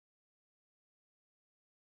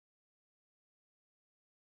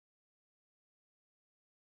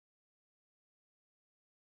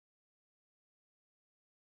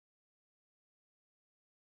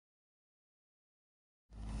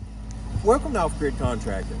Welcome to Off-Grid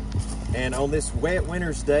Contracting, and on this wet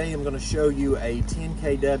winter's day I'm going to show you a 10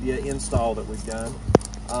 kW install that we've done.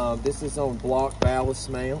 This is on block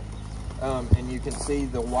ballast mount, and you can see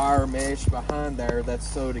the wire mesh behind there. That's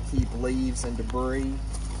so to keep leaves and debris,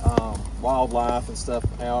 wildlife and stuff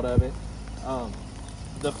out of it.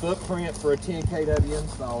 The footprint for a 10 kW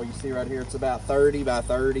install, you see right here, it's about 30 by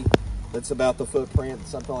 30. That's about the footprint that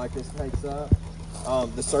something like this takes up.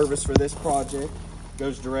 The service for this project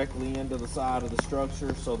goes directly into the side of the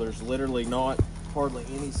structure, so there's literally not hardly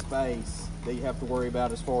any space that you have to worry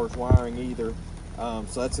about as far as wiring either.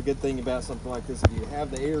 So that's a good thing about something like this. If you have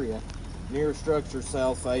the area near a structure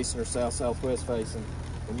south facing or south-southwest facing,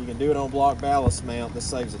 and you can do it on block ballast mount, this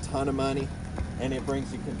saves a ton of money and it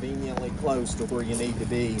brings you conveniently close to where you need to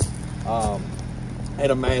be at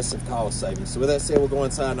a massive cost savings. So with that said, we'll go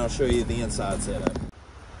inside and I'll show you the inside setup.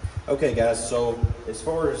 Okay guys, so as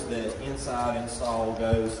far as the inside install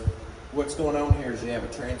goes, what's going on here is you have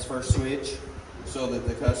a transfer switch so that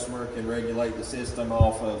the customer can regulate the system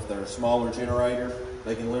off of their smaller generator.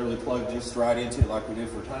 They can literally plug just right into it like we do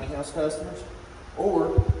for tiny house customers,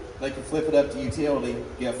 or they can flip it up to utility,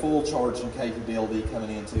 get full charging capability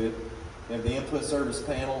coming into it. They have the input service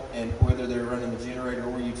panel, and whether they're running the generator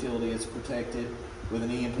or utility, it's protected with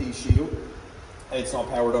an EMP shield. It's not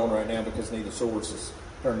powered on right now because neither source is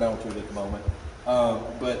turned on to it at the moment.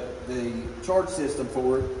 But the charge system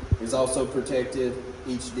for it is also protected,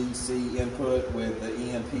 each DC input with the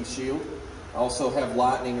EMP shield. Also have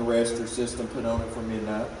lightning arrestor system put on it for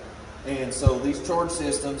midnight. And so these charge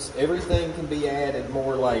systems, everything can be added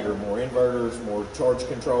more later, more inverters, more charge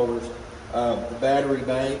controllers. The battery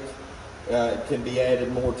bank can be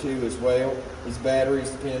added more to as well. These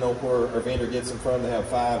batteries, depending on where our vendor gets them from, they have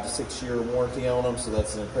 5 to 6 year warranty on them, so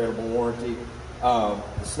that's an incredible warranty.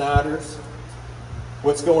 The Snyders,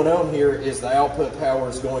 what's going on here is the output power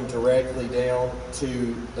is going directly down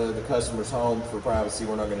to the customer's home. For privacy,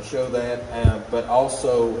 we're not going to show that, but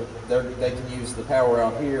also they can use the power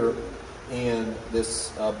out here in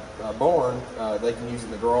this barn. They can use it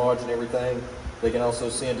in the garage and everything. They can also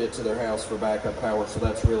send it to their house for backup power, so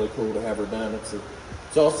that's really cool to have redundancy.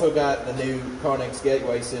 It's also got the new Connex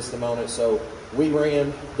gateway system on it, so we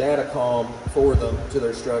ran datacom for them to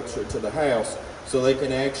their structure, to the house, so they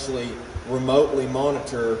can actually remotely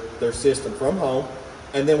monitor their system from home,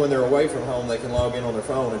 and then when they're away from home, they can log in on their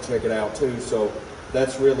phone and check it out too. So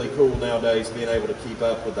that's really cool nowadays, being able to keep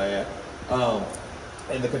up with that.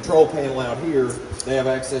 And the control panel out here, they have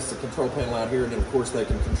access to the control panel out here, and then of course they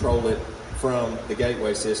can control it from the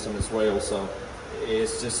gateway system as well. So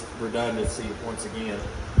it's just redundancy once again.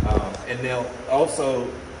 And now also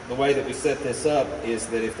the way that we set this up is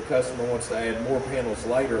that if the customer wants to add more panels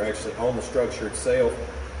later, actually on the structure itself,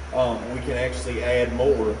 we can actually add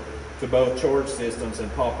more to both charge systems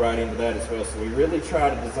and pop right into that as well. So we really try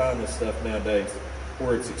to design this stuff nowadays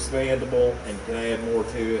where it's expandable and can add more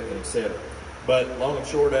to it, and etc. But long and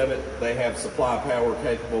short of it, they have supply power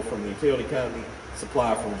capable from the utility company,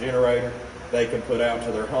 supply from generator. They can put out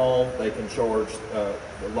to their home. They can charge the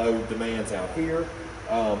load demands out here.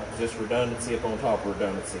 Just redundancy upon top of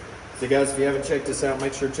redundancy. So guys, if you haven't checked us out,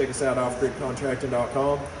 make sure to check us out,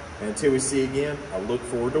 offgridcontracting.com. And until we see you again, I look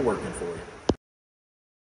forward to working for you.